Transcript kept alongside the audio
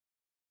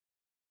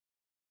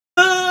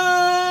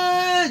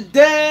Good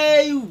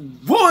day,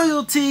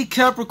 royalty.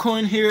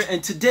 Capricorn here,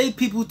 and today,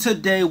 people,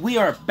 we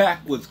are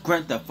back with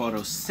Grand Theft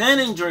Auto San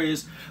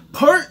Andreas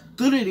Part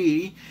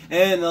 3.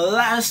 And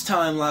last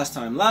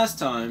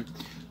time,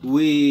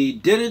 we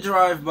did a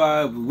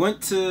drive-by. We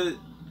went to.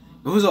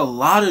 It was a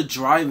lot of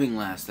driving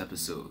last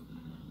episode.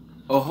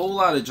 A whole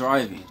lot of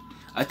driving.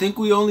 I think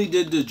we only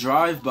did the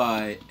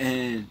drive-by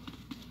and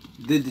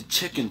did the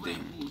chicken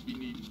thing.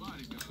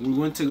 We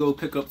went to go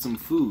pick up some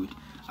food.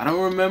 I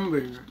don't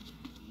remember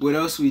what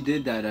else we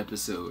did that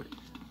episode.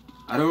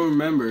 I don't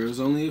remember. It was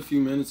only a few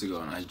minutes ago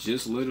and I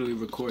just literally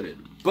recorded.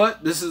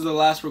 But this is the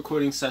last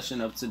recording session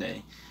of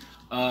today.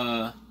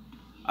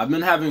 I've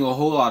been having a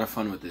whole lot of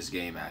fun with this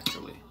game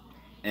actually.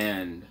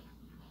 And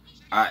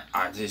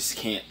I just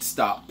can't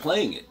stop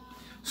playing it.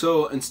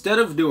 So instead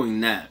of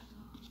doing that,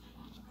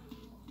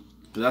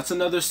 that's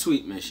another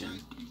sweet mission.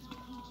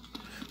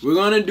 We're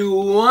gonna do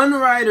one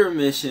Rider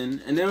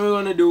mission, and then we're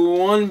gonna do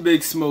one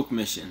Big Smoke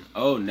mission.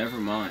 Oh, never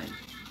mind.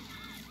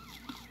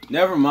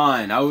 Never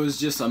mind, I was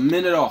just a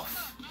minute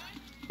off.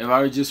 If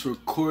I had just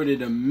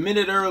recorded a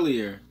minute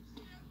earlier,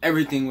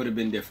 everything would have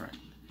been different.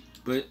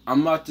 But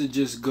I'm about to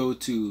just go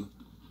to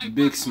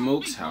Big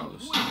Smoke's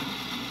house.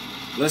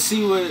 Let's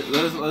see what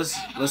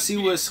let's see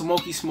what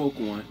Smokey Smoke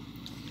want.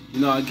 You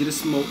know, I get a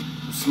smoke,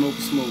 and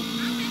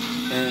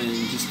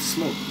just a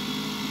smoke.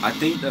 I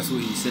think that's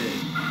what he said.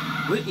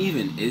 What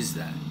even is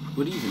that?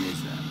 What even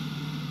is that?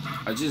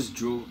 I just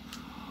drew.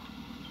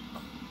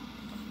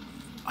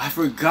 I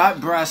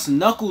forgot Brass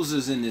Knuckles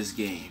is in this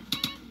game.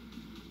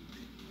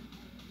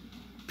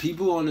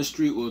 People on the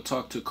street will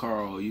talk to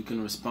Carl. You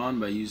can respond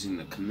by using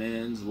the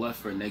commands left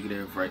for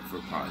negative, right for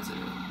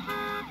positive.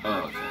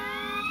 Oh, okay.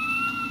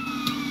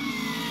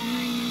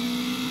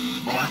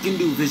 Oh, I can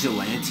do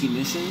Vigilante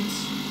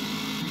missions?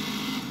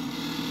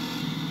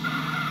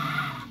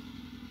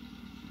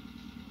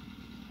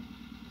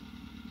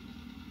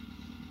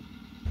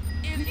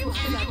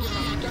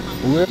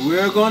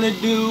 We're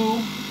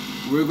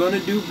gonna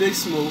do Big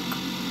Smoke.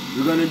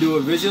 We're gonna do a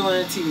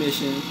Vigilante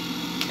mission,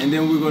 and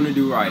then we're gonna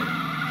do Rider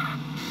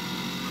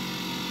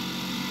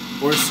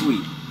or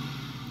Sweet.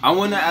 I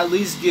wanna at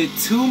least get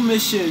 2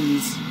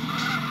 missions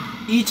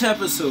each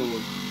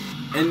episode,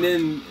 and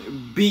then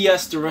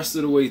BS the rest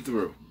of the way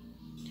through.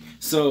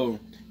 So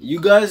you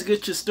guys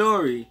get your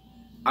story,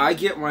 I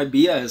get my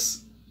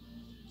BS,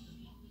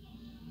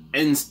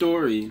 and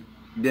story,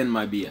 then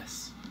my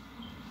BS.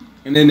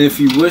 And then if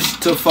you wish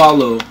to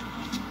follow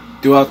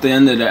throughout the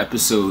end of the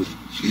episode,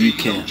 you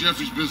can. Know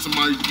Jeffrey's been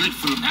somebody's bitch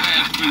for the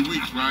past 3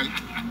 weeks, right?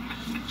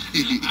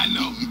 I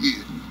know.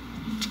 Yeah.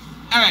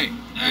 Hey,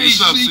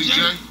 what's up,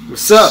 CJ?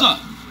 What's up?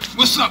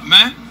 What's up,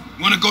 man?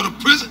 Wanna go to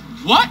prison?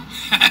 What?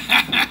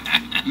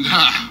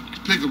 Nah,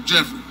 pick up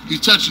Jeffrey. He's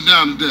touching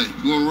down today.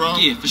 You wanna roll?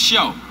 Yeah, for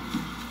sure.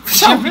 For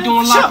sure, Jeffrey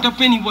doing locked up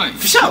anyway.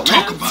 For sure, We'll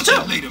talk about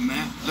that later,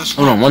 man. Let's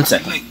hold on 1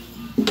 second. Later.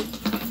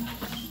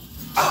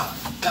 Oh,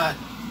 God.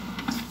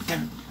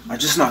 Damn it. I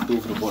just knocked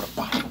over the water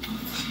bottle.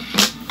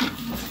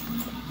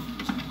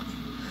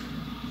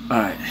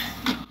 Alright.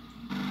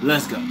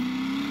 Let's go.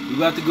 We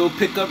about to go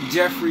pick up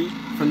Jeffrey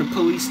from the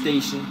police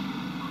station.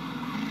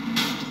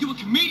 You a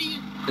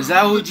comedian? Is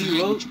that OG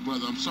Loke?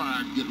 Brother, I'm sorry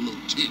I get a little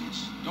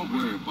tense. Don't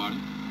worry about it.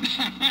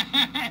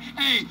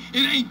 Hey,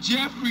 it ain't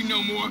Jeffrey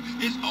no more.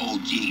 It's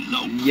OG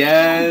Loke.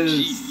 Yes.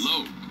 OG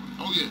Loke.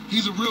 Oh yeah,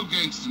 he's a real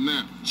gangster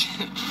now.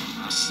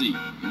 I see.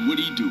 And what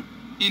do he do?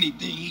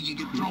 Anything he can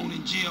get thrown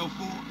in jail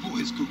for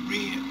his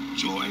career,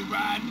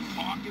 joyriding,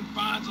 parking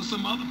fines, or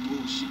some other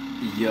bullshit.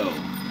 Yo.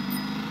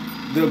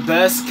 The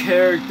best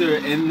character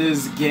in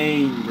this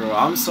game, bro.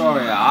 I'm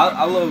sorry.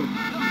 I love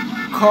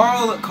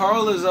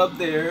Carl is up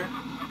there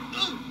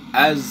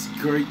as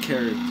great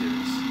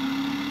characters.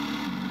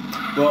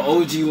 But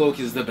OG Loke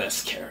is the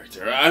best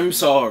character. I'm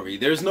sorry.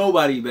 There's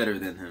nobody better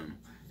than him.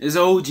 It's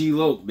OG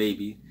Loke,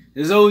 baby.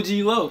 It's OG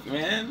Loke,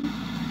 man.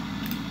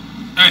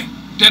 Hey,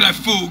 there that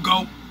fool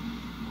go.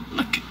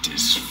 Look at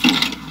this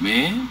fool,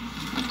 man.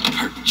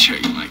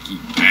 Perpetrating like he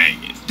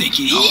banging.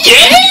 Thinking he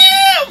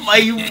yeah, my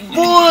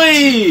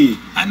boy.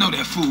 I know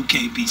that fool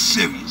can't be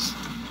serious.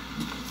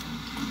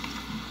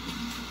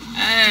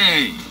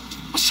 Hey,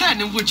 what's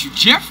happening with you,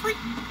 Jeffrey?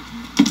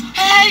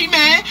 Hey,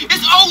 man,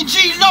 it's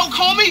OG Loke,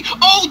 homie.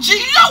 OG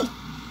Loke.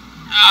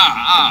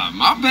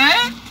 My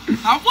bad.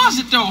 How was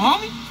it, though,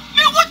 homie?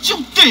 Man, what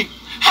you think?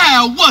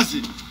 How was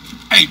it?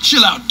 Hey,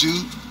 chill out,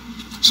 dude.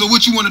 So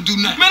what you want to do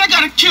now? Man, I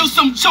gotta kill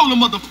some chola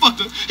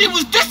motherfucker. He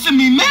was dissing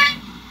me,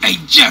 man. Hey,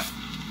 Jeff,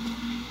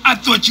 I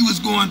thought you was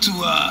going to,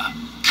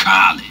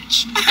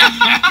 college.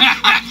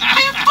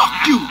 Man,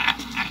 fuck you.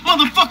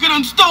 Motherfucker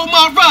done stole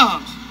my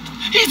rhymes.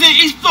 He's in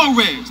East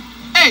Flores.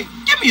 Hey,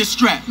 give me a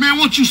strap. Man,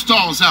 why don't you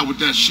stall us out with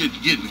that shit to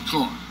get in the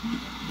car?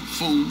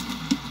 Fool.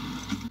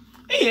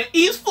 Hey,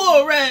 East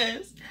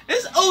Flores.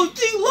 It's OG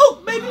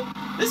Loke, baby.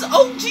 It's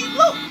OG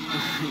Loke.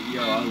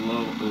 Yo, I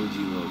love OG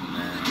Loke,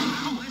 man.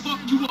 I'ma fuck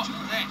you up.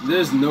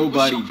 There's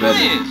nobody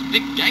better.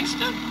 Big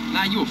gangster?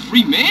 Now you a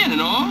free man and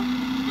all.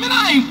 Man,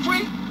 I ain't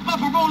free. My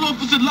parole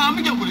officer lined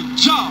me up with a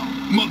job.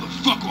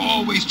 Motherfucker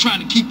always trying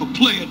to keep a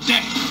player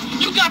down.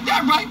 You got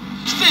that right.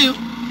 Still,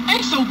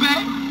 ain't so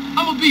bad.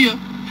 I'ma be a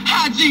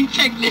hygiene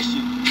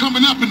technician.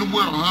 Coming up in the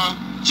world, huh?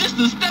 Just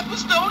a stepping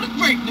stone to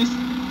greatness.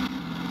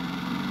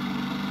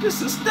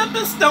 Just a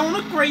stepping stone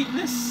of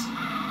greatness.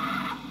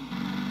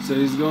 So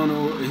he's going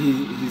to,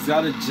 he's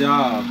got a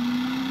job.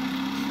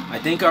 I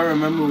think I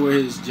remember where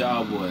his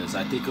job was.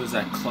 I think it was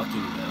at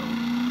Clucking Bell,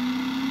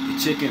 the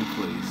chicken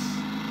place.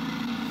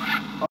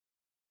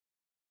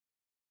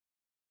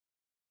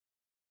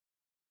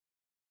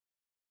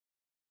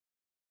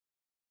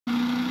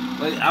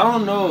 Like, I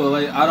don't know,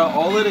 like, out of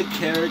all of the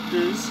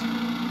characters,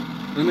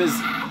 and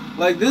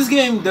this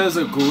game does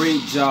a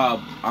great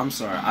job. I'm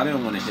sorry, I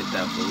didn't want to hit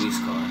that police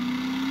car.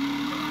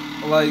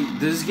 Like,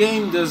 this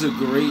game does a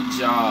great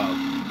job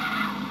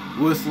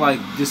with, like,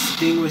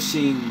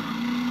 distinguishing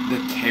the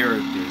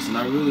characters, and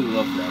I really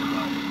love that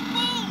about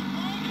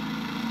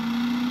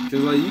it.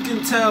 Cause, like, you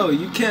can tell,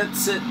 you can't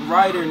sit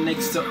Ryder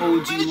next to OG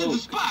Man, this Loke. is the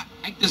spot.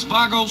 Ain't this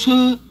Vargo's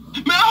hood?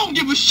 Man, I don't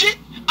give a shit.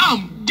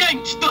 I'm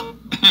gangsta.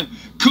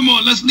 Come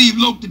on, let's leave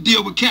Loke to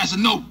deal with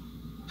Casanova.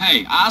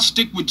 Hey, I'll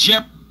stick with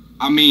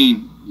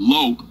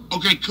Loke.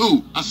 Okay,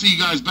 cool. I'll see you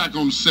guys back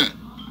on the set.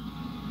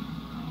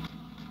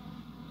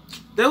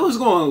 They was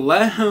gonna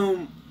let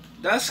him.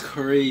 That's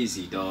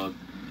crazy, dog.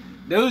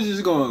 They was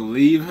just gonna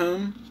leave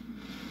him.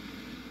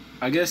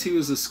 I guess he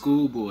was a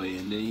schoolboy,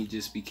 and then he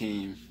just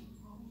became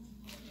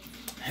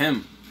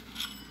him.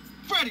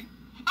 Freddy,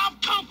 I've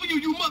come for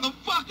you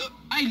motherfucker.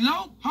 Hey,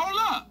 Loke, hold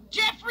up.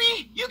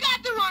 Jeffrey, you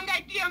got the wrong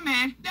idea,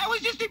 man. That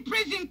was just a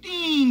prison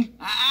thing.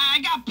 I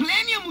got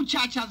plenty of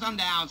muchachas on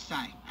the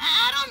outside.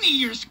 I don't need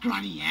your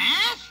scrawny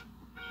ass.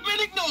 Man,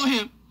 ignore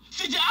him.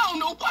 CJ, I don't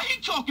know what he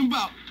talking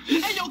about.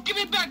 Hey, yo, give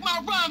me back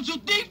my rhymes, you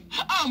thief.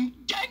 I'm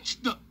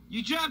gangsta.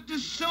 You dropped the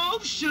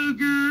soap,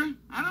 sugar.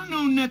 I don't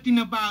know nothing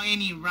about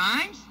any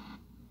rhymes.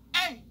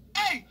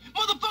 Hey,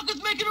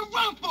 motherfuckers making a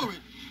run for it.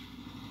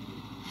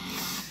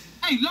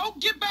 Hey, Loke,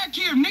 get back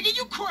here, nigga.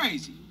 You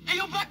crazy. Hey,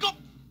 yo, back up.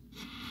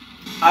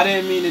 I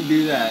didn't mean to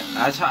do that.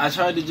 I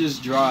tried to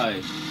just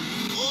drive.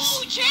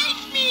 Ooh,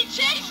 chase me,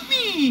 chase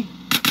me.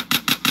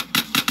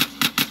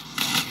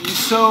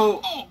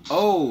 So,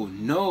 oh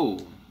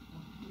no.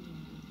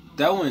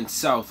 That went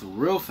south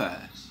real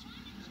fast.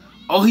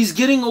 Oh, he's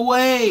getting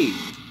away.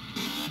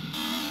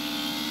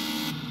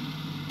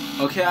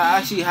 Okay, I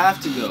actually have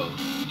to go.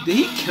 Did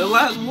he kill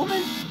that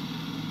woman?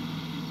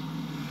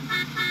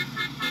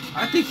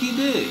 I think he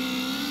did.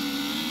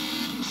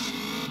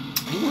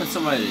 He wants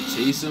somebody to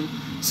chase him.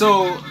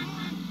 So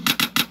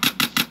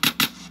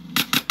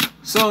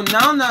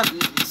now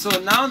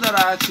that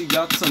I actually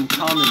got some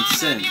common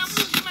sense. I'm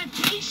losing my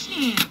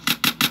patience.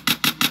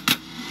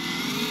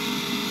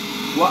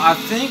 What I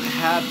think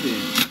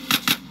happened.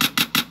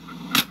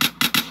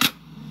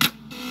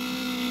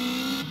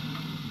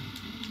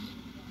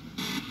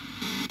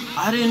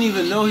 I didn't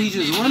even know he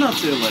just went up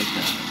there like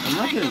that. Am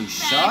I getting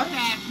shot?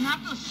 Ass,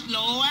 not the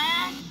slow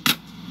ass.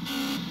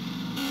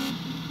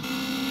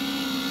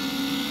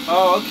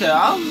 Oh, okay.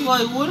 I was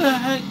like, what the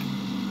heck?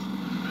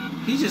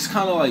 He just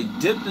kind of like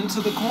dipped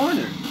into the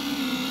corner.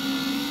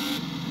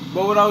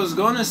 But what I was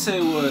going to say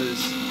was,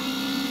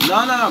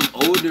 now that I'm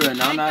older and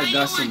now that I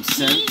got some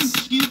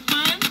sense,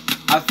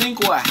 I think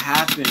what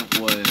happened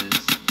was,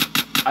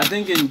 I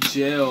think in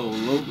jail,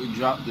 Loke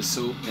dropped the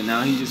soap and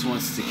now he just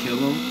wants to kill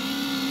him.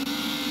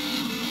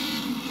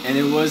 And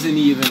it wasn't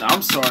even,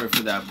 I'm sorry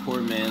for that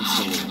poor man's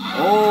soul.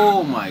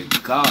 Oh my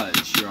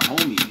gosh, your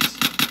homies.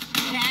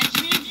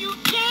 Catch me if you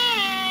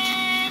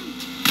can.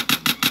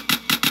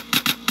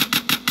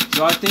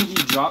 So I think he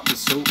dropped the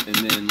soap and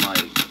then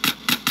like,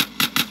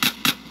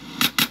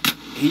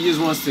 he just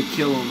wants to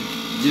kill him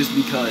just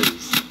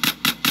because.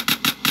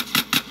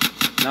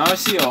 Now I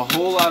see a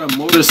whole lot of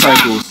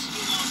motorcycles.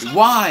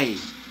 Why?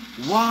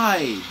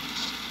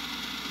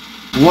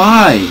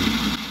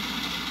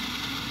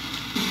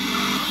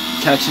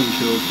 Catch and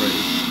kill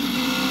Freddy.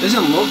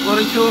 Isn't Loke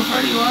gonna kill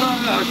Freddy? Why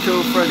don't I gotta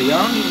kill Freddy? I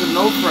don't even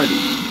know Freddy.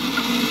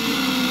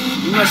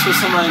 You mess with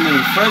somebody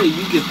named Freddy,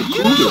 you get the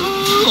cougar.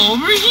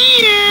 Over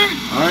here.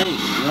 Alright,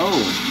 no.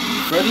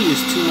 Freddy is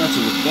too much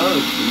of a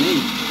thug for me.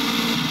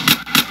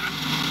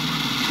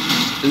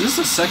 Is this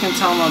the second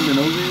time I've been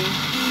over here?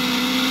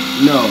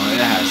 No, it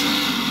hasn't.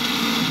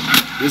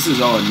 This is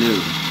all new.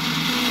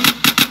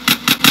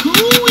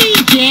 Cooey,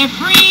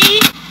 Jeffrey.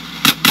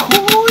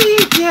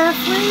 Cooey,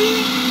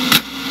 Jeffrey.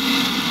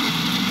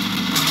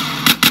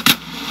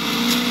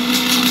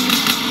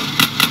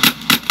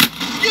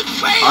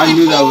 I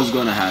knew that was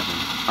gonna happen.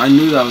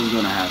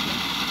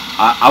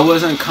 I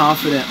wasn't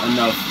confident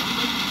enough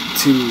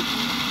to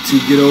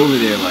get over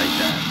there like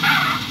that.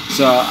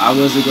 So I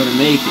wasn't gonna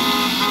make it.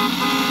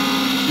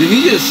 Did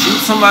he just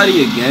shoot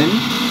somebody again?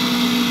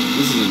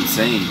 This is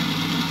insane.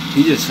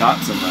 He just shot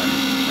somebody.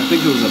 I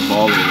think it was a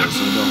baller though,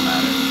 so it don't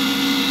matter.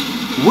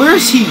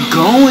 Where's he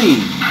going?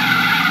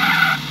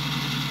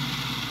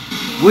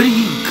 Where did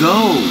he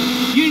go?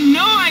 You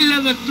know I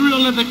love the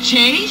thrill of the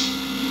chase.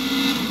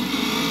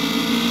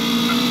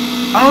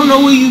 I don't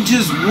know where you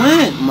just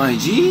went, my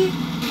G.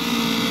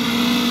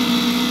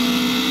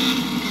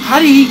 How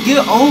did he get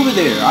over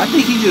there? I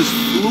think he just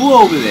flew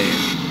over there.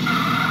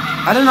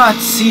 I did not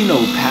see no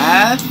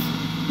path,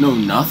 no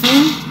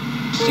nothing,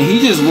 and he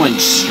just went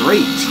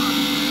straight.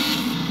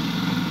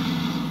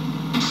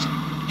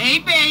 Hey,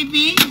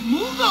 baby,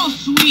 move those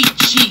sweet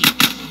cheeks.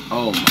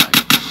 Oh my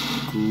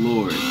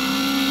lord.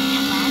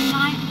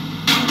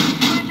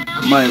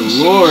 My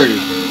lord.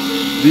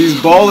 These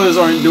ballers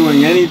aren't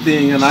doing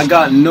anything, and I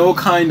got no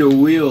kind of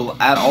wheel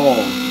at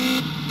all.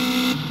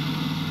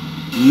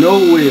 No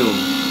wheel.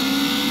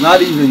 Not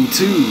even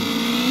two.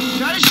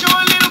 Try to show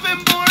a little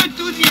bit more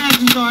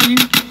enthusiasm, darling.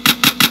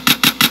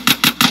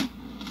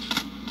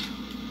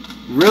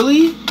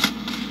 Really?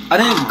 I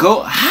didn't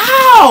go.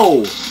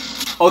 How?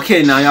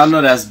 Okay, now y'all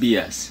know that's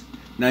BS.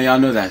 Now y'all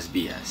know that's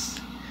BS.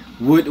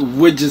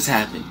 What just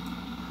happened?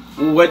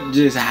 What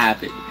just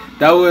happened?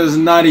 That was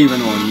not even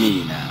on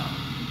me now.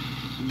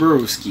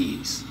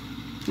 Broskies.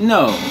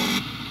 No.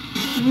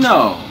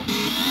 No.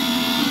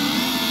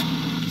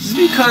 Just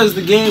because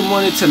the game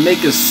wanted to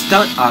make a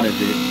stunt out of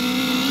it.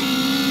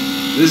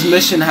 This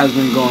mission has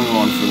been going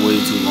on for way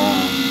too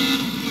long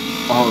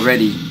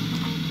already.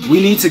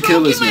 We need to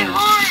kill this man.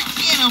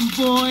 Get him,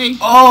 boy.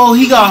 Oh,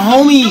 he got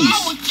homies.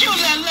 I would kill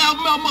that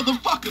loudmouth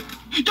motherfucker.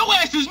 Your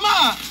ass is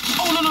mine.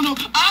 Oh, no.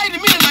 I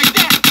didn't mean it like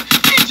that.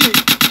 DJ,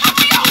 help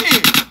me out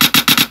here.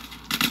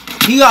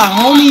 He got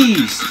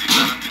homies.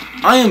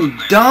 I am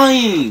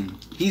dying.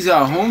 He's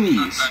got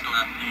homies.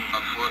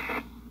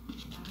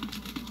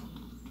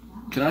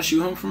 Can I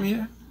shoot him from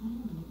here?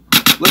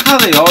 Look how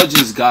they all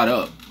just got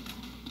up.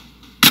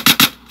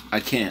 I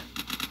can't.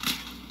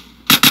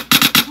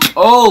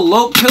 Oh,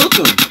 Loke killed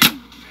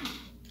him.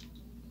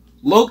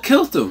 Loke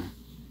killed him.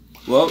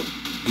 Well,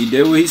 he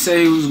did what he said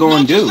he was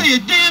going to do. Don't say a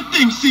damn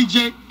thing,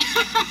 CJ.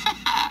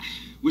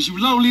 Was you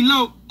lonely,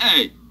 Loke?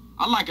 Hey,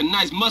 I like a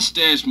nice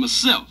mustache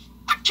myself.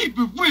 I keep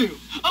it real,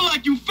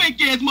 unlike you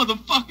fake-ass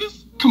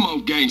motherfuckers. Come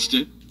on,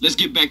 gangster. Let's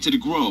get back to the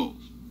Grove.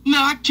 No,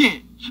 I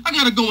can't. I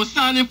gotta go and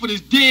sign in for this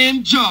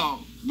damn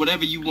job.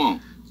 Whatever you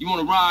want. You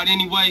wanna ride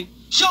anyway?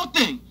 Sure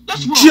thing.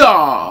 Let's roll.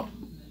 Job.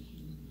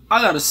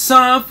 I gotta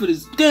sign for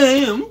this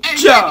damn Hey,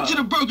 job. take it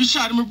to the burger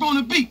shop in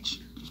Marona Beach.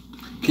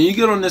 Can you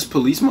get on this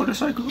police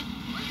motorcycle?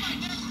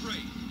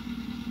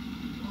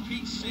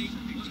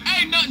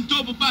 Ain't nothing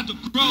dope about the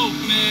Grove,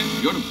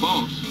 man. You're the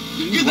boss.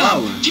 He's You're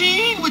wildin'. the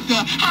teen with the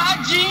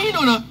hygiene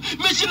on a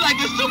mission like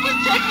a super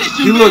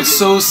technician. He looks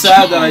so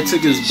sad that I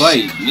took his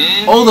bike.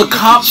 Man. Oh, the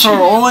cops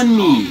are on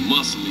me.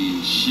 Muscly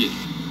and shit.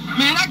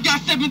 Man, I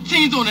got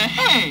 17s on the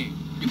hang.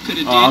 You could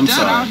have did Oh, I'm that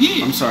out sorry.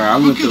 here. I'm sorry. I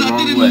went the Because I did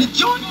wrong it way. in the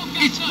joint,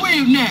 it's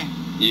real now.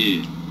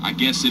 Yeah, I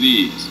guess it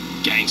is.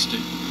 Gangster.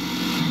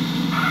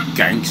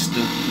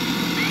 Gangster.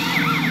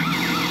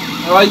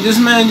 Like, this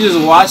man just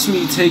watched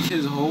me take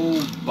his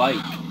whole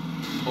bike.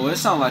 Oh, it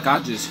sounded like I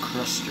just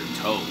crushed your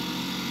toe.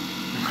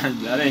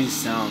 That ain't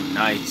sound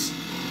nice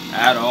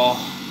at all.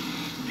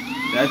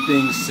 That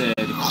thing said,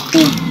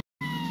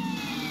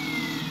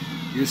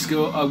 your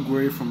skill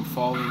upgrade from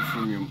falling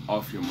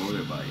off your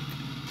motorbike.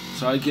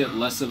 So I get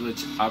less of a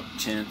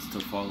chance to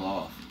fall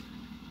off.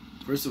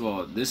 First of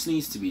all, this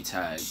needs to be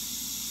tagged.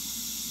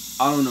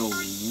 I don't know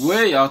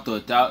where y'all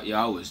thought that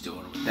y'all was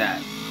doing with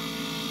that.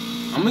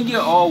 I'm gonna get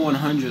all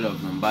 100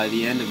 of them by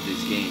the end of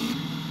this game.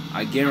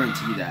 I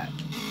guarantee that.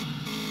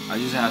 I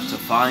just have to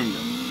find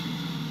them.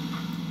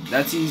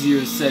 That's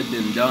easier said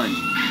than done.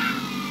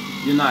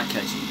 You're not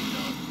catching me,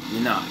 though.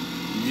 You're not.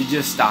 You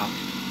just stop.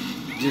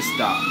 Just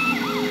stop.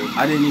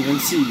 I didn't even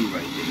see you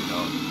right there,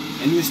 dog.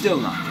 And you're still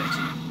not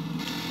catching me.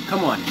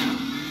 Come on now.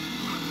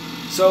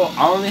 So,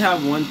 I only have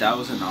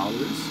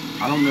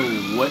 $1,000. I don't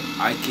know what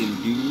I can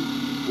do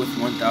with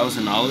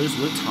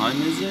 $1,000. What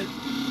time is it?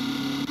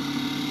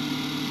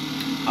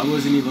 I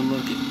wasn't even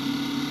looking.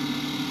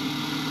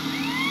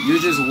 You're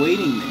just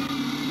waiting there.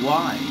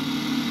 Why?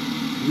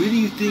 What do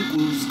you think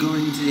was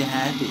going to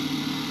happen?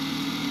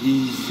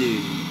 You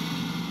thought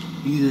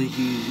you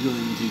was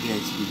going to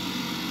catch me.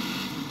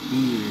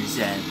 You're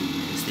sadly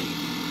mistaken.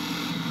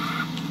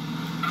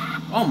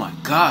 Oh my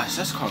gosh,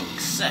 that car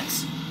looks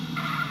sexy.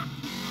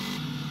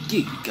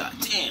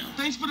 Goddamn.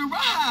 Thanks for the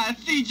ride,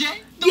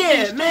 CJ. Don't Yeah,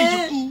 be a stranger,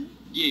 man. fool.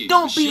 Yeah,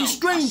 Don't for be a sure.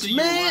 stranger, I'll see you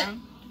man.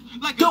 around.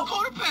 Like Don't- a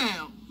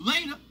 £1/4.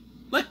 Later.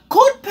 Like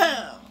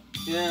 £1/4.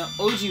 Yeah,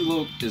 OG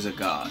Loke is a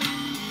god.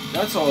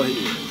 That's all he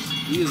is.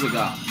 He is a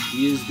god.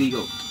 He is the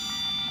GOAT.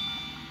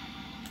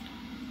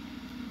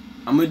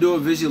 I'm gonna do a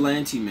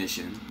vigilante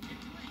mission.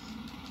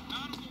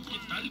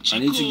 I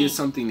need to get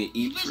something to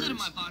eat first.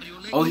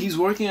 Oh, he's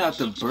working at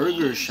the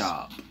burger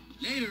shop.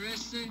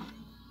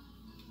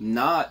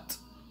 Not.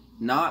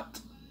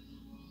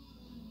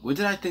 What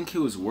did I think he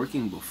was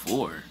working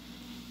before?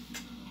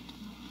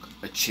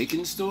 A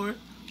chicken store?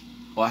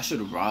 Oh, I should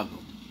have robbed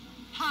him.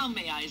 How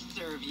may I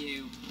serve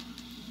you?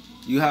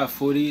 You have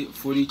 42 I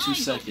hope you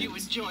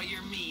seconds. enjoy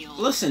your meal.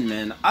 Listen,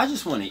 man, I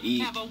just want to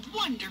eat. Have a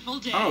wonderful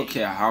day. I don't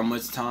care how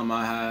much time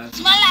I have.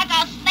 Smell like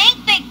a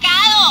stink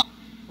pecado.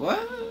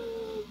 What?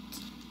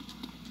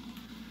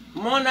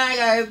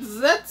 Monaga,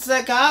 that's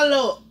a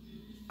calo.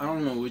 I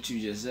don't know what you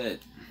just said.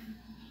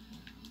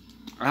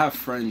 I have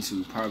friends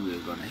who probably are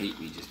gonna hate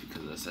me just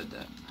because I said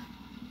that.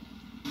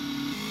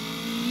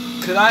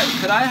 Could I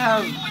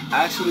have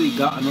actually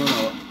gotten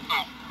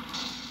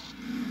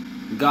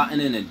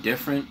in a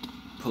different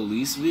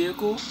police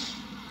vehicle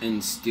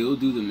and still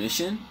do the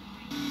mission?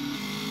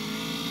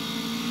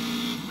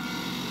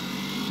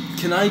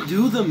 Can I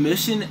do the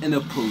mission in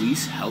a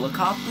police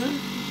helicopter?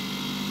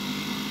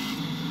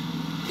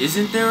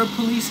 Isn't there a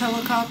police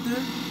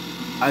helicopter?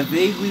 I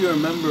vaguely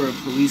remember a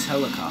police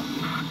helicopter.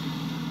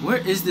 Where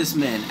is this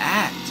man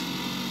at?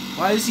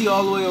 Why is he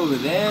all the way over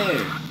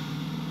there?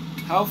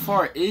 How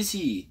far is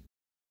he?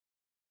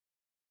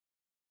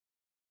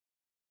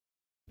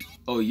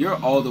 Oh, you're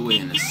all the way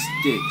in the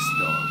sticks,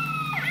 dog.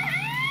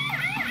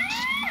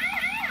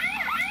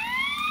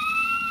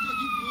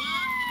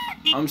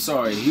 I'm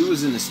sorry, he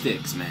was in the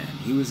sticks, man.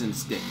 He was in the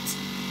sticks.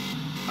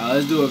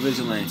 Let's do a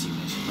vigilante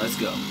mission. Let's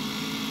go.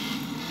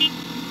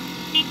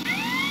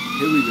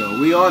 Here we go.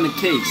 We on the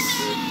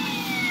case.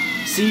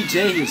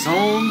 CJ is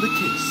on the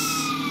case.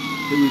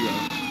 Here we go.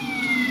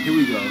 Here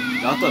we go.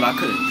 Y'all thought I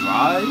couldn't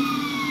drive?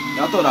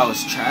 Y'all thought I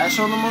was trash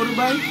on the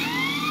motorbike?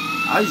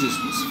 I just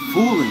was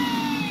fooling you.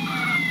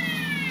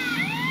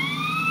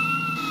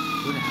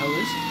 Where the hell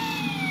is he?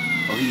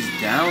 Oh, he's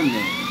down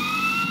there.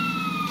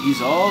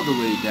 He's all the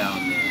way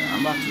down there.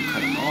 I'm about to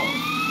cut him off.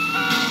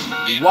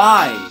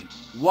 Why?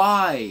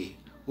 Why?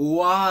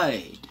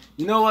 Why?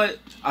 You know what?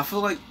 I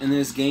feel like in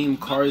this game,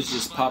 cars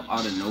just pop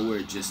out of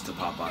nowhere just to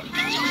pop out of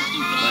nowhere.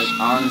 Like,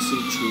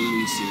 honestly,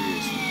 truly,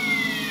 seriously.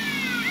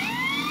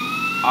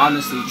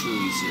 Honestly,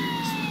 truly,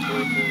 seriously.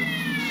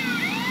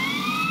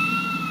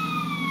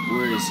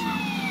 Where is he?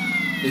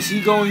 Is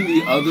he going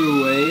the other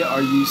way?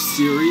 Are you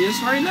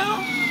serious right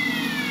now?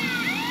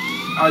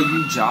 Are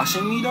you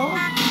joshing me, dog?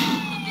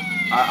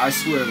 I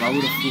swear, if I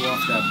would have flew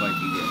off that bike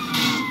again.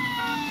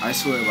 I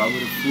swear, if I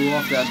would have flew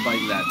off that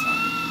bike that time.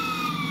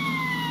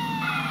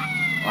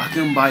 I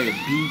can buy a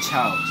beach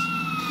house.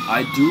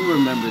 I do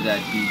remember that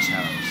beach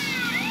house.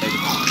 Like,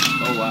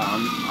 oh wow,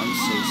 I'm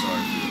so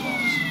sorry for your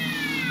loss.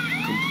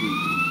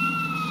 Completely.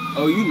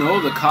 Oh, you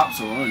know the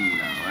cops are on you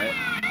now, right?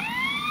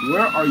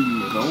 Where are you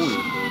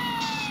going?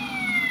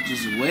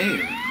 Just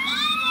where?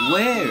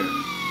 Where?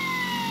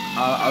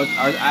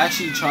 I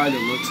actually tried to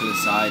look to the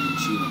side and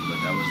shoot him, but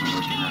that wasn't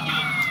working out.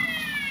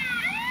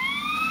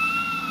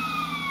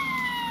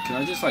 Can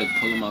I just like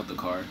pull him out the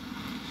car?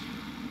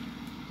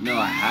 No,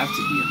 I have to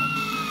be on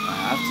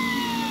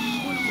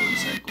a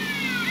motorcycle.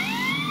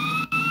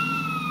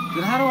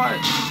 Then how do I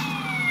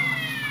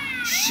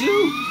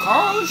shoot?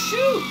 Carl,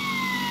 shoot!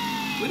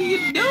 What are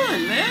you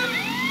doing, man?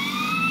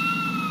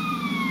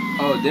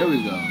 Oh, there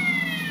we go.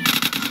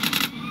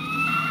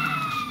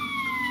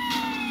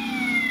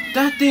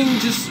 That thing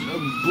just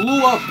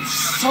blew up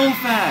so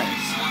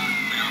fast.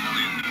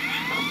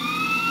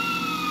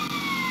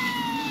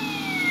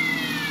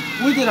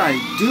 What did I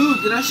do?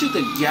 Did I shoot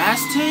the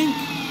gas tank?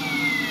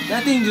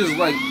 That thing just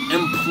like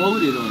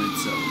imploded on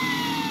itself.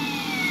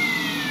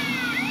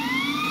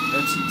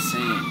 That's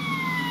insane.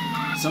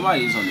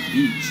 Somebody's on the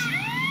beach.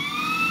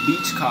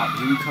 Beach cop,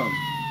 here we come.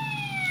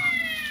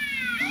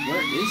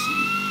 Where is he?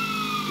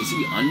 Is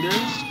he under?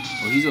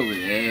 Oh, he's over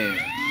there.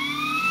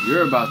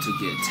 You're about to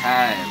get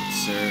tagged,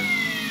 sir.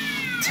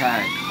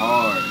 Tagged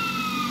hard.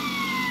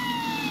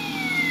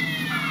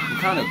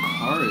 What kind of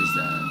car is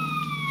that?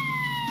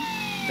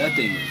 That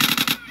thing is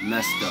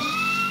messed up.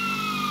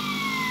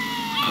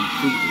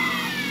 Completely.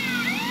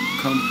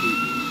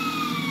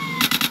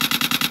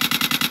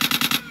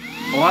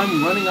 Oh,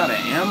 I'm running out of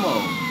ammo.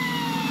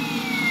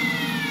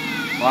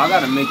 Well, I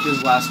gotta make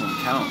this last one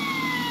count. I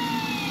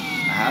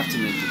have to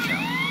make it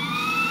count.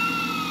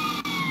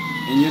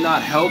 And you're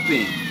not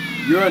helping.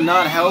 You're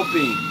not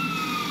helping.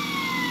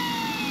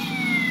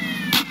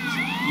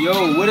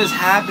 Yo, what is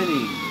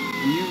happening?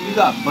 You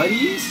got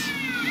buddies?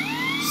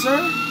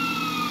 Sir?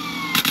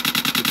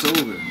 It's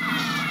over.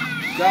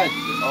 God,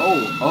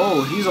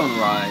 oh, he's on a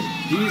ride.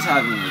 He's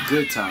having a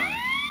good time.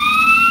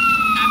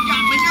 I've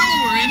got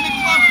manure in the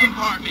glove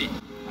compartment.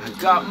 I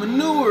got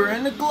manure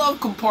in the glove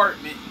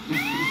compartment.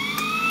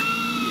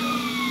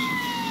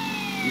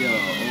 Yo,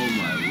 oh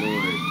my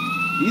lord.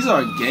 These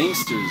are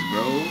gangsters,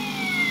 bro.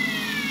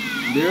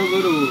 They're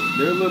little,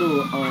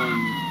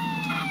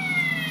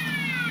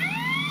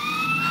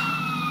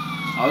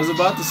 I was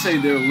about to say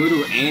they're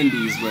little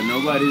Andes, but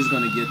nobody's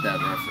gonna get that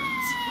reference.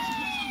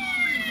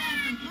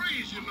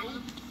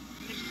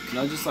 Can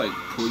I just like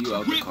pull you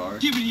out the car?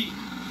 Give it here.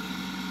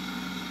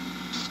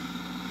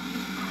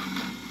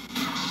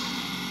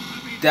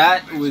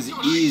 That was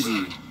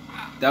easy.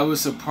 That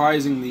was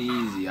surprisingly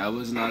easy. I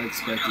was not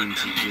expecting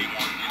to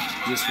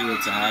just for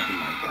it to happen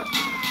like that.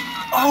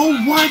 Oh,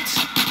 what?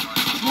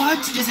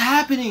 What is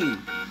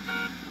happening?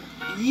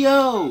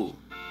 Yo.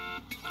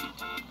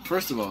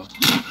 First of all,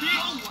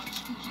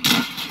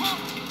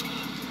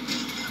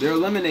 they're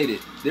eliminated.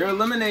 They're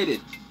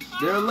eliminated.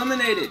 They're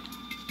eliminated.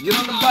 Get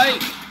on the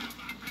bike.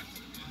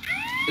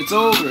 It's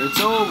over. It's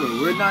over.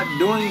 We're not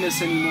doing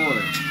this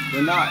anymore.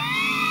 We're not.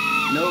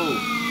 No.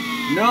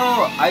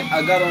 No,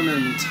 I got on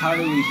an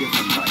entirely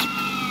different bike.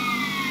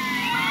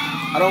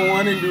 I don't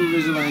want to do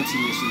vigilante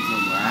missions no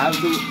more. I have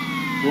to.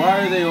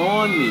 Why are they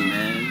on me,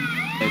 man?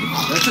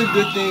 That's a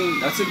good thing.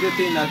 That's a good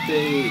thing that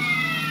they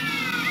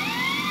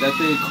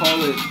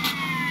call it.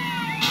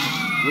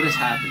 What is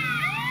happening?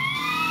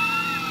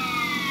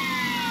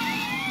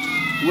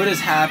 What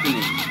is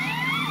happening?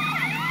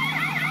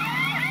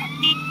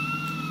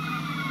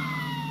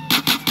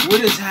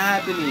 What is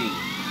happening?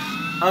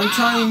 I'm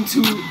trying to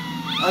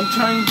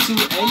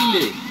end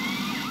it.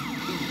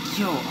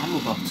 Yo, I'm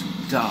about to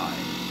die.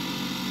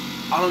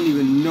 I don't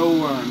even know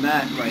where I'm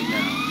at right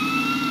now.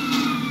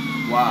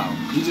 Wow,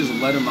 he just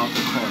let him out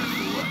the car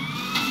for what?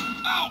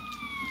 Ow!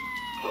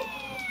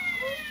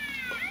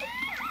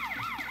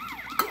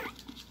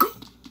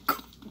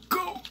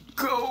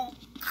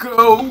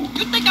 Go!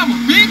 You think I'm a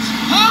bitch,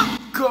 huh?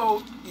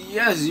 Go!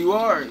 Yes, you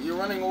are. You're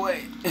running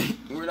away.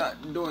 We're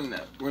not doing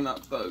that. We're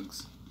not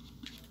thugs.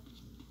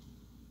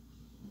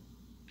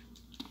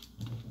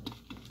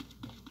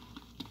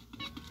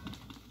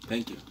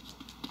 Thank you.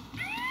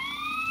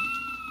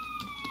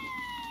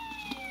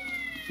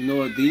 You know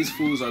what? These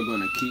fools are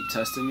gonna keep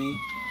testing me.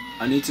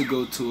 I need to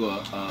go to a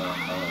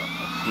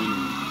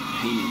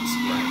painting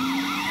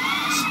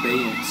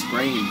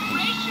spraying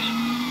paint.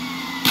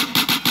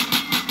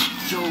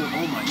 Yo,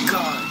 oh my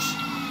gosh.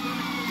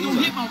 These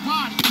are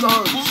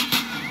thugs.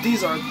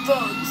 These are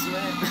thugs,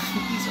 man.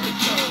 These are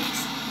thugs.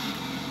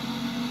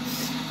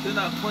 They're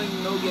not playing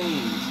no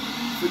games.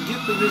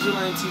 Forget the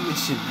vigilante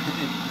mission,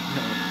 man.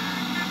 No.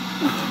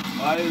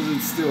 Why is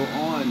it still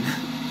on?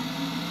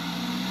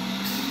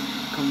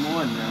 Come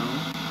on now.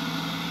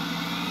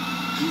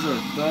 These are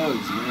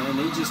thugs, man.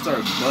 They just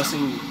start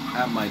busting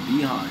at my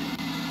behind.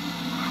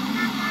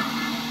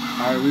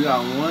 Alright, we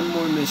got one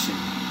more mission.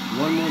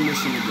 One more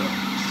mission to go.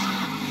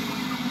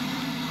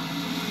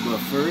 But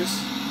first,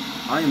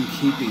 I am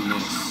keeping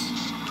this.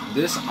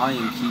 This I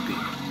am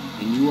keeping.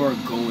 And you are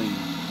going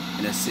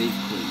in a safe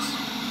place.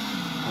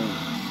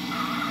 Home.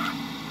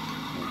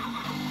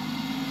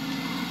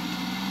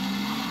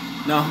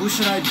 Now, who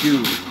should I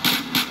do?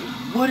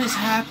 What is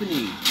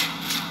happening?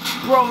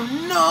 Bro,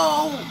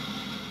 no!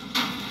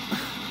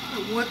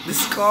 I want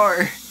this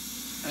car.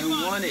 I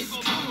want it.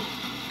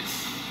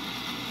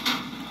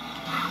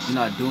 You're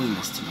not doing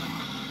this to me.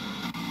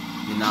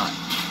 You're not.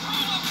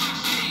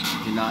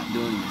 You're not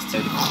doing this to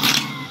me.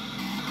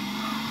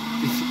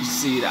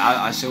 See,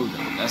 I showed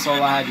them. That's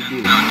all I had to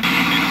do.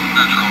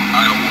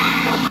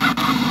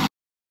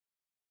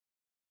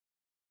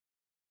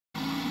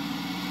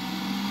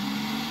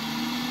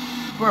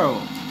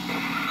 Bro.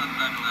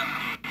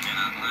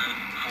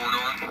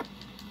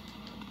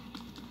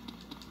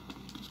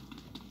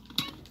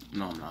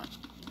 No, I'm not.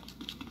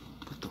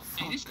 What the fuck?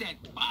 Hey, this that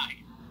fire.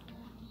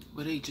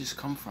 Where'd they just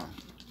come from?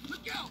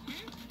 Look out, man.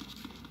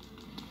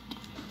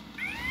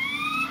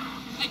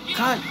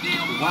 God,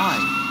 why?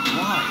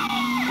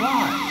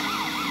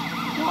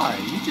 Why?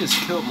 You just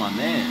killed my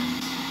man.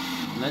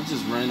 And I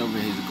just ran over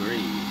his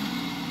grave.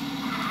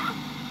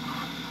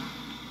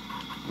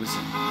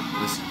 Listen.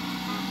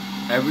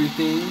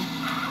 Everything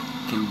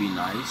can be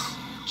nice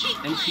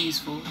and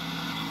peaceful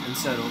and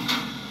settled.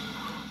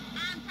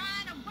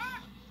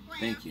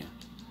 Thank you.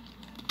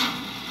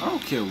 I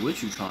don't care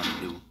what you're trying to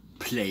do,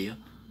 player.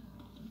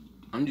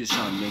 I'm just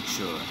trying to make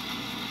sure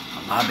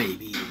my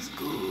baby is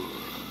good.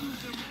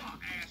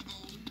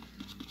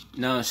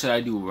 Now, should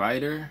I do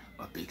Ryder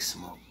or Big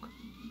Smoke?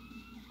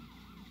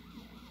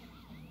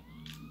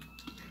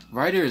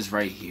 Ryder is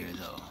right here,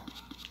 though.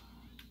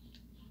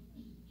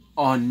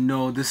 Oh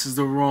no, this is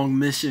the wrong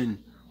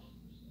mission.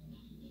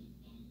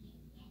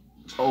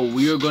 Oh,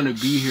 we are gonna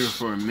be here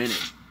for a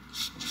minute.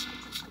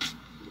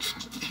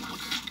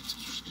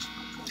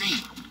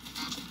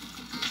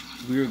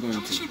 We are going to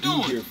be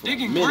here for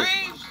a minute.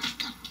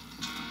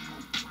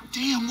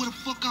 Damn, where the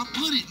fuck I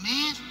put it,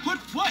 man? Put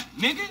what,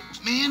 nigga?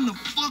 Man, the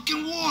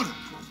fucking water.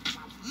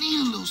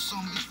 Need a little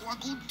something before I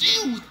go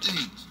deal with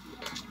things.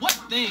 What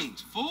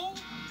things, fool?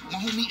 My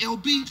homie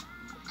LB,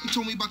 he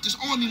told me about this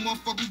army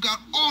motherfucker who got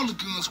all the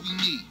guns we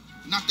need.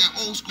 Not that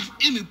old school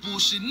Emmett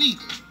bullshit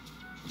neither.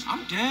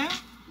 I'm down.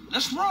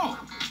 Let's roll.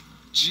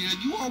 Jill,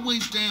 you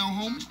always down,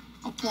 homie.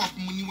 Apart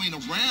from when you ain't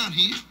around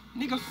here.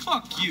 Nigga,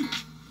 fuck you.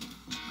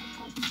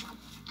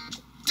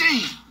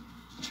 Damn!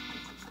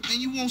 Man,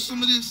 you want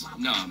some of this?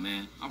 Nah,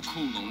 man. I'm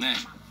cool on that.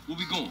 Where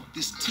we going?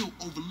 This tilt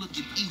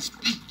overlooking East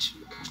Beach.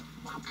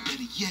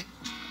 Better yet,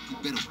 you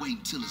better wait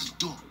until it's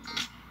dark.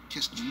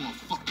 Catch the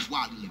motherfucker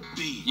while he in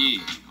bed.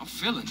 Yeah, I'm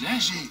feeling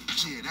that.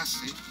 Yeah,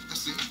 that's it.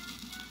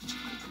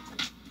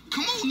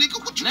 Come on, nigga,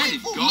 what you Let waiting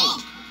it for? go.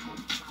 Look.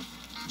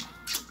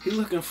 He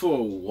looking for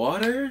a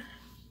water?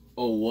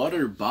 A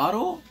water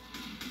bottle?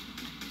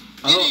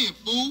 Get in,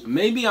 fool.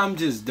 Maybe I'm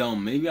just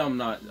dumb. Maybe I'm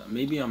not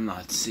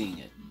seeing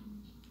it.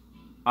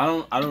 I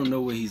don't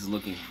know what he's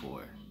looking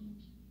for.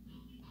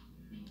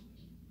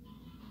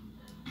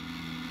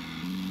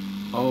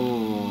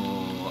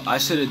 Oh, I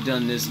should have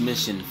done this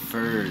mission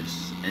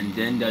first and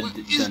then done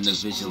the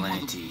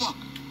vigilante.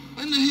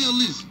 When the hell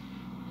is it?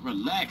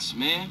 Relax,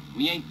 man.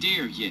 We ain't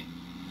there yet.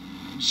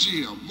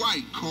 Yeah,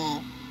 right,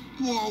 Carl.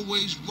 You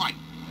always right.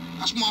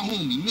 That's my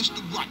homie, Mr.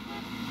 Right.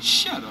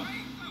 Shut up.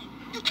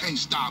 You can't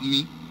stop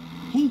me.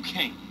 Who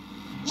can't?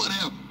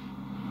 Whatever.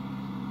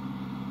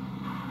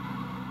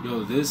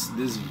 Yo, this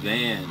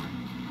van.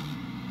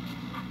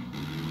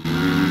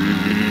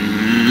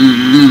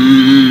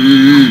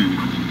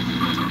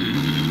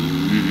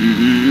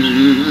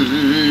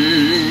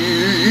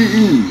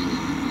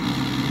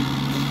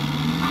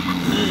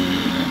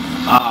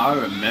 I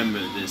remember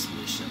this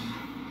mission.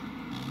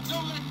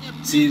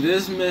 See,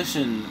 this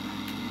mission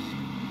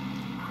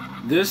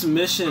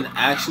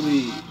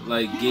actually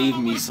like gave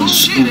me some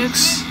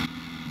spooks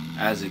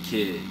as a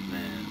kid,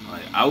 man.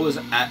 Like I was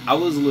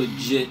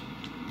legit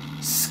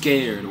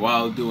scared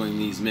while doing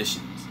these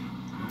missions.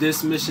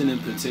 This mission in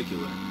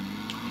particular,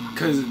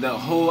 because the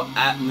whole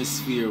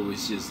atmosphere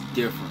was just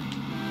different.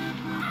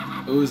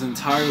 It was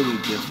entirely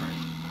different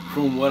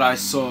from what I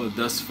saw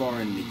thus far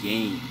in the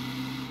game.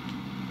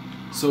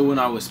 So when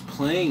I was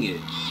playing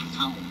it,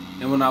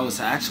 and when I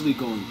was actually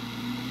going,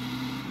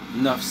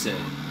 enough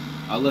said.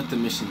 I'll let the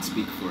mission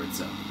speak for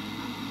itself.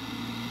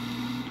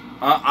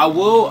 I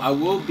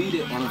will beat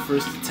it on a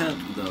first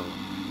attempt though.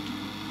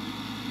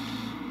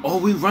 Oh,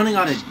 we're running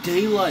out of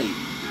daylight.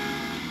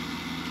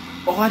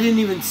 Oh, I didn't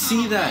even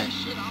see that.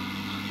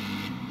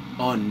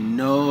 Oh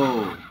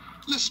no.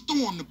 Let's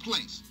storm the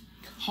place.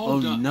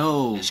 Hold up.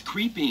 No. Let's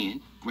creep in,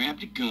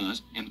 grab the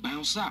guns, and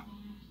bounce out.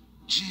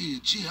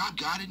 Gee, I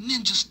got it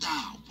ninja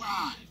style.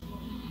 Right.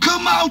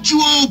 Come out,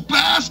 you old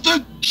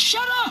bastard.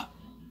 Shut up.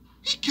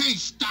 He can't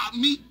stop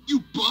me,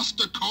 you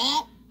buster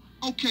Carl.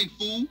 Okay,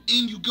 fool,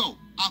 in you go.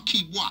 I'll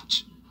keep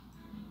watch.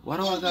 Why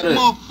do I That gotta...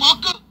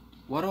 motherfucker.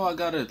 Why do I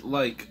gotta,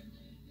 like...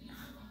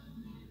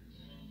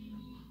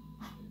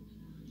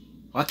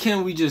 Why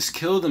can't we just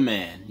kill the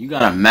man? You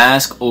got a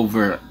mask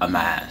over a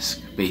mask,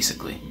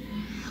 basically.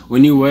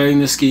 When you're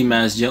wearing the ski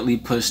mask, gently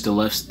push the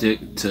left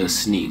stick to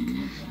sneak.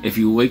 If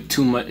you make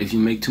too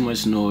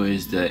much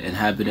noise, the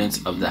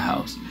inhabitants of the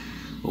house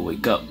will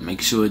wake up.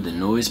 Make sure the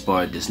noise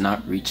bar does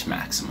not reach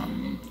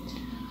maximum.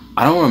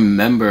 I don't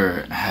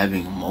remember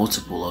having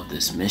multiple of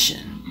this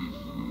mission.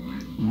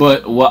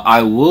 But what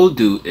I will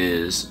do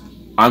is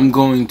I'm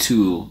going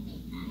to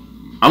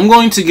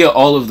get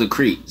all of the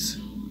crates.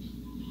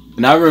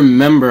 And I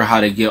remember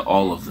how to get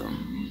all of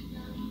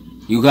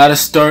them. You gotta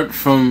start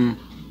from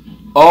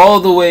all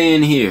the way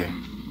in here.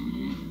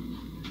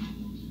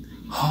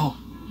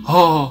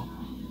 Oh.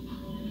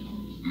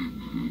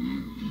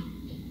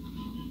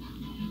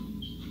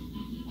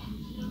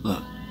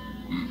 Look.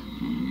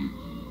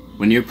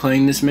 When you're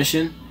playing this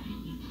mission,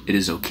 it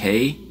is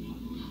okay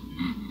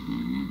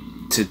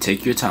to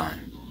take your time.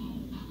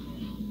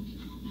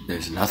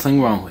 There's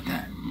nothing wrong with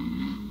that.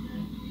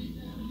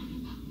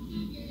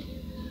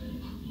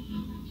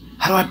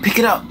 How do I pick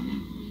it up?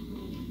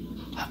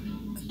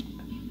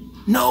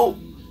 No!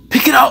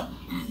 Pick it up!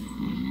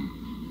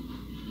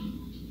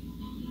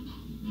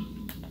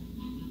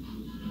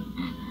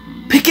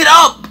 Pick it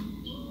up!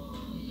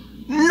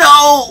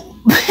 No!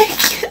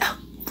 Pick it up!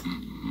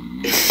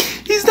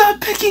 He's not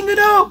picking it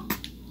up!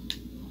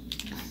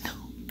 No.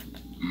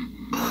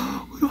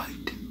 What do I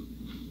do?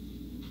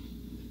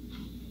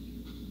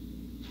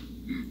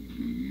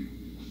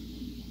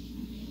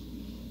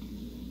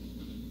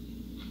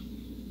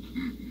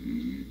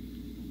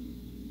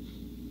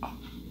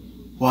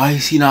 Why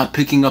is he not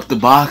picking up the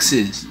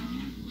boxes?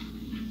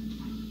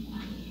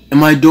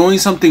 Am I doing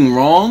something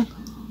wrong?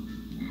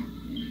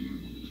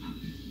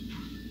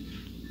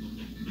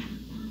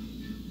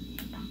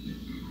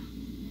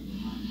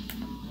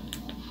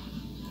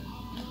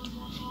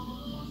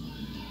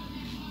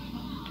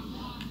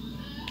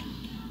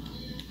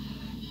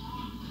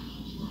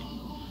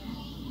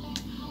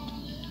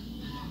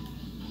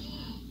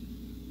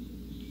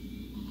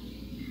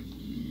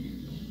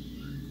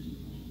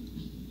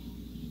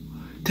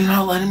 They're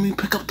not letting me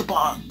pick up the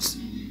box.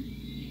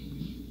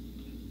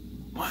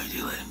 Why are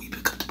they letting me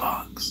pick up the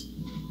box?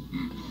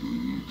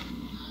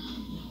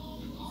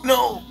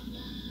 No!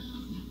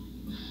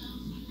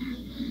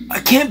 I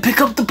can't pick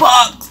up the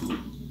box!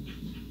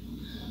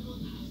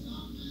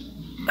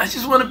 I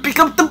just want to pick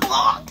up the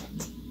box!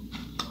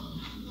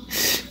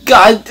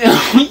 God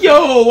damn,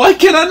 yo, why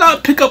can I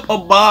not pick up a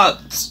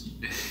box?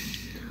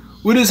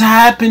 What is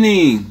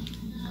happening?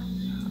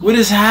 What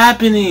is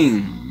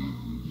happening?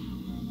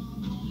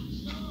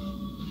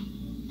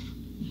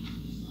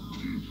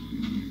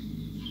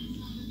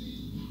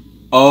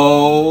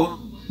 Oh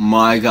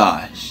my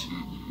gosh.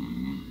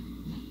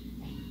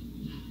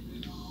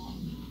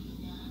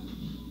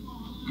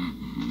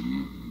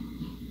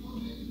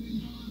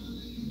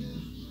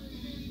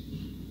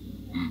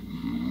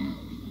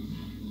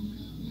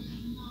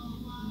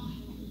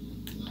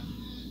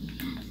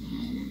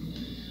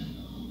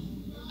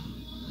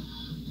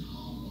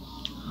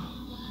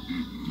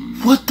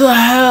 What the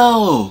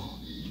hell?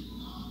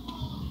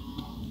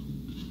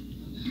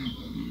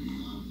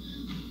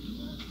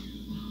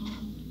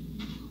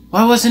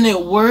 Why wasn't it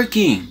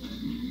working?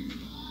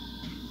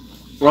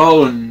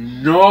 Oh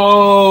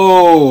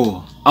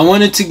no! I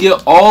wanted to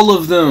get all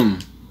of them.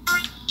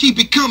 Keep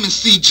it coming,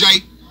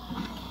 CJ.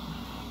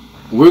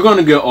 We're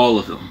gonna get all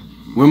of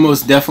them. We're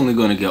most definitely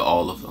gonna get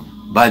all of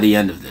them by the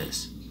end of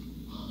this.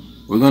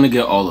 We're gonna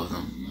get all of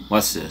them.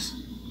 Watch this.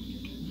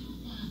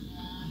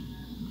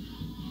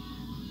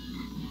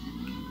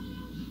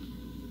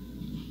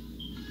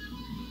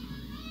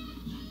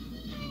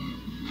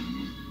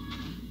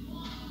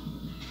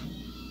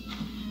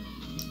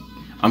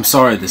 I'm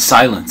sorry, the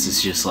silence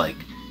is just like,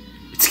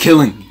 it's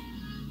killing me.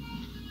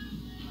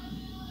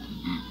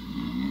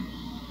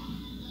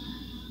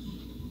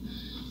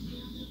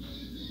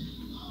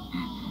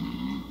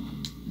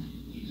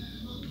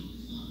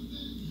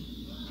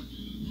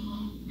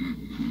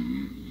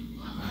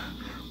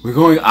 We're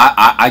going,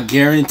 I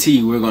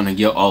guarantee we're going to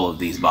get all of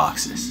these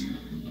boxes.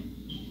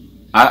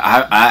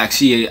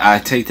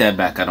 I take that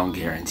back. I don't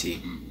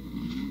guarantee.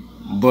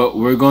 But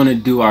we're going to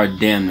do our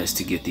damnedest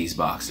to get these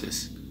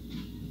boxes.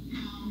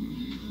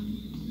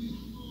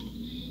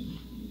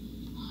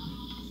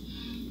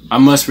 I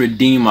must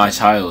redeem my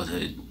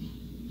childhood.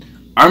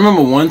 I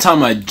remember one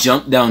time I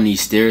jumped down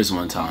these stairs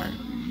one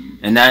time.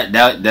 And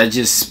that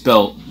just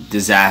spelt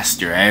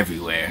disaster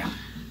everywhere.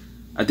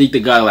 I think the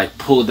guy like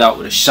pulled out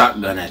with a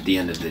shotgun at the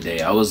end of the day.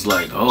 I was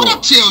like, oh. What I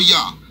tell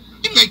y'all?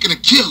 He making a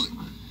killing.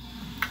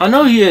 I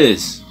know he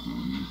is.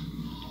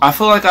 I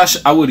feel like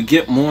I would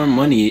get more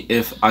money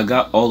if I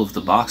got all of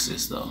the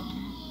boxes though.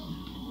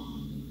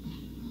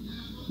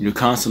 You're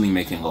constantly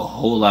making a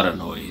whole lot of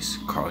noise,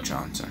 Carl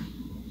Johnson.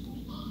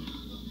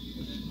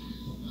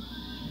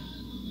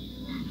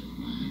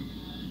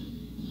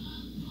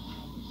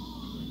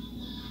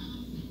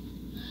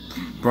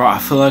 Bro, I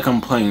feel like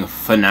I'm playing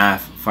FNAF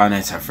Five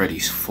Nights at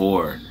Freddy's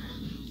 4.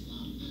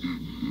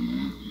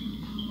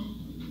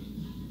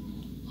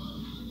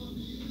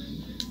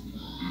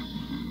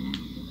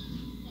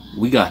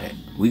 We got it.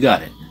 We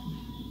got it.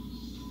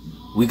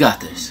 We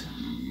got this.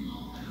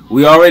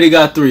 We already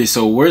got 3,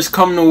 so worst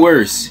come to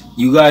worst,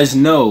 you guys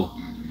know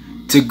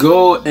to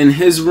go in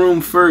his room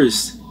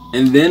first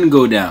and then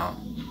go down.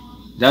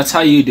 That's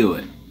how you do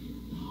it.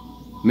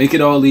 Make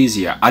it all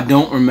easier. I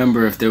don't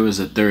remember if there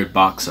was a 3rd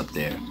box up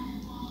there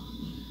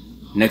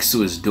next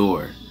to his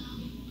door.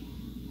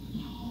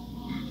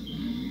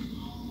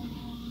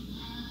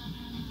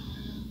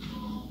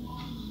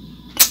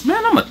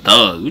 Man, I'm a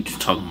thug. What you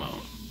talking about?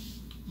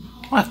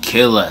 Why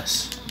kill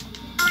us?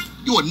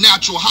 You a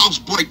natural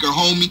housebreaker,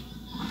 homie.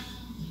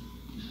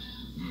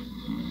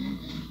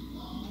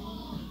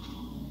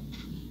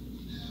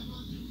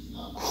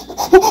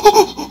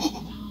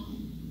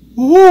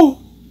 Oh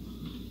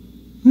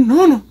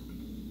no.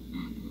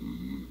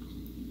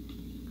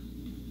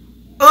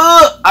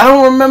 I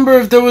don't remember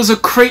if there was a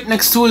crate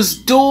next to his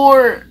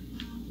door.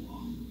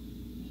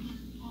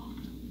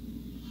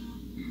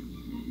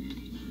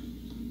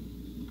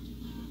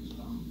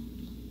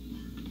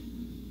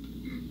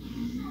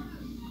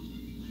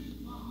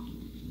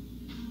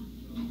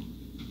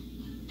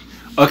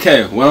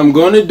 Okay, what I'm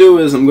going to do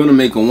is I'm going to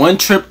make one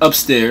trip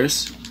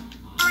upstairs.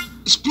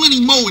 There's plenty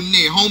more in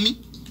there, homie.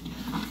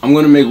 I'm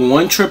going to make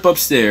one trip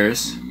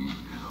upstairs.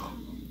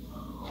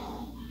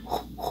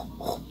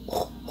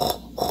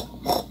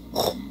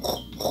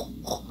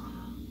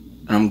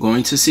 And I'm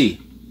going to see.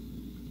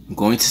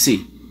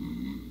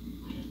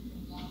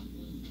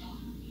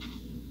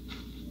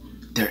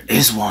 There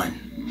is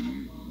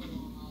one.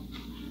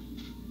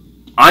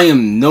 I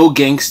am no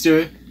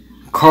gangster.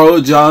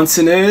 Carl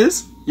Johnson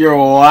is. You're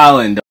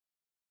wildin'.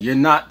 You're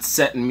not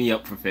setting me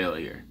up for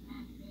failure.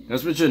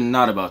 That's what you're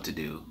not about to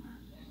do.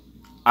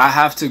 I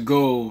have to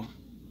go.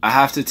 I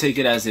have to take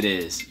it as it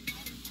is.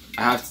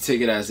 That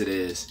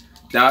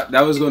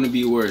was going to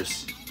be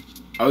worse.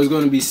 I was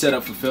going to be set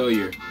up for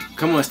failure.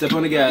 Come on, step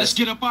on the gas. Let's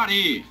get up out of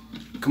here.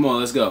 Come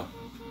on, let's go.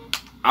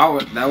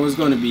 That was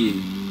going to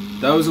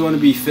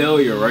be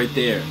failure right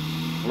there.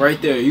 Right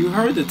there. You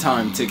heard the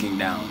time ticking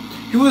down.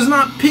 He was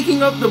not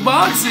picking up the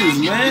boxes,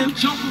 man.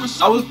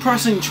 I was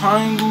pressing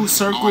triangle,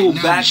 circle,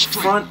 back,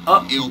 front,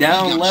 up,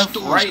 down, left,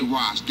 right,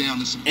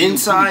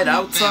 inside,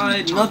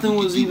 outside. Nothing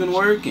was even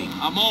working.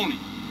 I'm on it.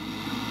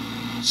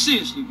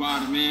 Seriously,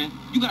 Ryder, man.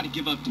 You gotta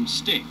give up them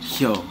sticks.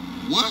 Yo.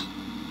 What?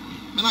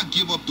 Man, I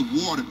give up the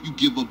water if you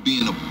give up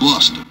being a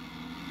buster.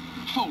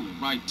 Hold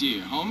it right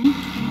there, homie.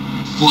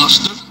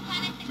 Buster?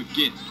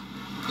 Forget it.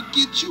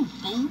 Forget you,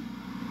 fool.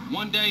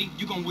 One day,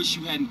 you gonna wish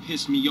you hadn't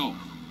pissed me off.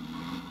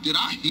 Did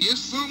I hear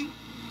something?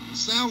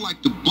 Sound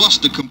like the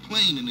buster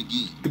complaining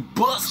again. The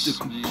buster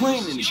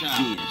complaining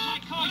again.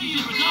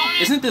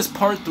 Isn't this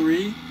part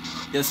 3?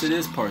 Yes, it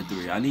is part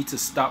 3. I need to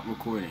stop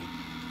recording.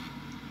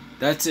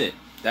 That's it.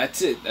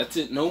 That's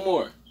it. No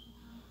more.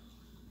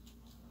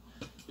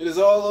 It is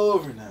all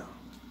over now.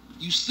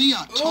 You see,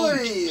 I told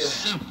you.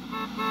 Simple.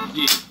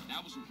 Yeah,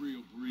 that was a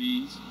real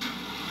breeze.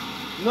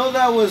 No,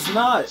 that was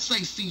not.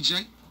 Say, CJ,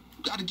 you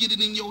gotta get it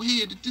in your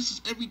head that this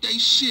is everyday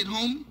shit,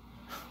 homie.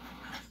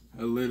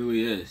 It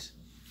literally is.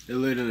 It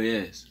literally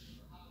is.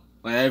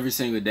 Like every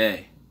single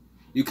day.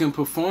 You can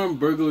perform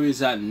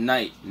burglaries at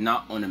night,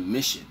 not on a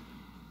mission.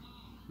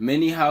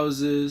 Many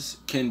houses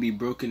can be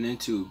broken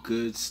into,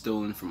 goods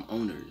stolen from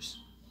owners.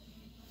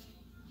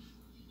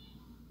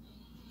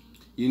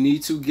 You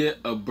need to get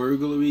a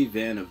burglary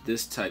van of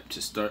this type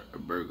to start a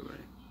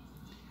burglary.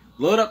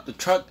 Load up the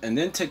truck and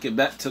then take it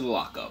back to the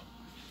lockup.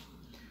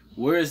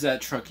 Where is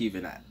that truck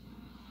even at?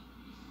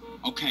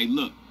 Okay,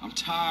 look, I'm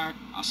tired.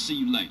 I'll see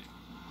you later.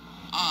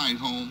 All right,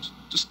 Holmes.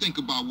 Just think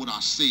about what I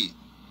said.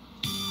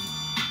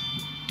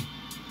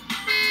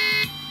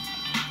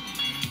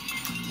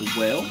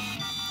 Well,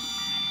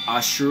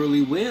 I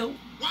surely will.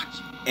 Watch.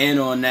 And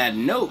on that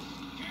note,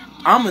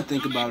 I'm going to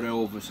think about it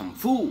over some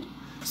food.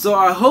 So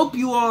I hope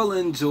you all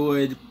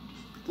enjoyed.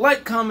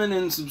 Like, comment,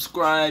 and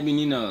subscribe.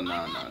 And no.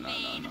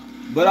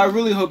 But I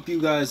really hope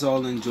you guys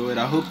all enjoyed.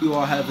 I hope you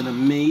all have an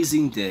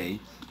amazing day.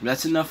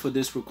 That's enough for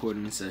this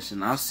recording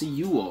session. I'll see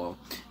you all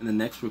in the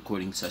next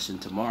recording session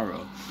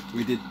tomorrow.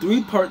 We did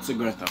 3 parts of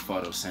Grand Theft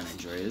Auto San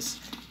Andreas.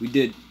 We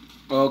did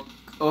a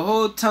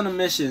whole ton of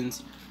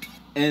missions.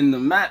 And the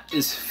map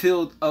is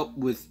filled up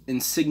with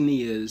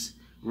insignias.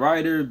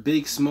 Ryder,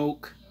 Big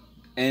Smoke,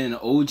 and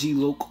OG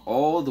Loke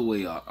all the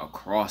way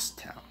across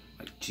town.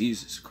 Like,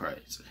 Jesus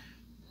Christ.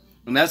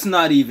 And that's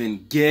not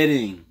even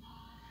getting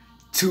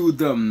to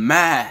the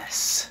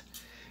mass,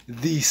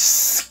 the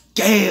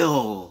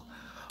scale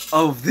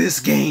of this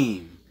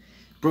game.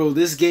 Bro,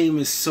 this game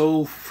is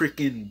so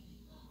freaking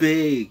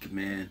big,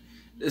 man.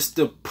 It's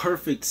the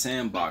perfect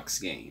sandbox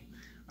game.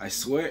 I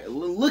swear.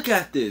 Look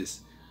at this.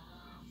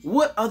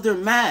 What other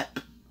map?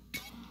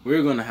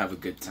 We're gonna have a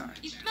good time.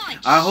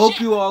 I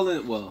hope you all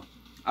well,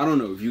 I don't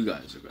know if you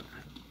guys are gonna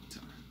have a good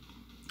time.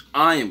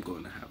 I am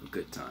gonna have a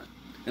good time.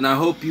 And I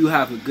hope you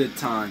have a good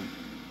time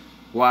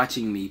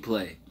watching me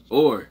play.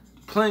 Or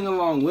playing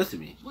along with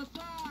me.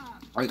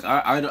 Like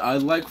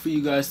I'd like for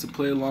you guys to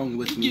play along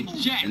with me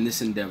in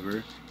this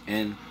endeavor.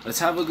 And let's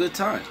have a good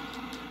time.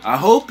 I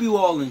hope you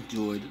all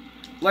enjoyed.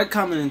 Like,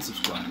 comment, and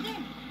subscribe.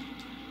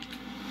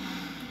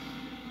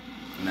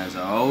 And as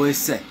I always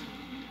say,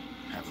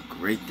 have a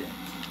great day.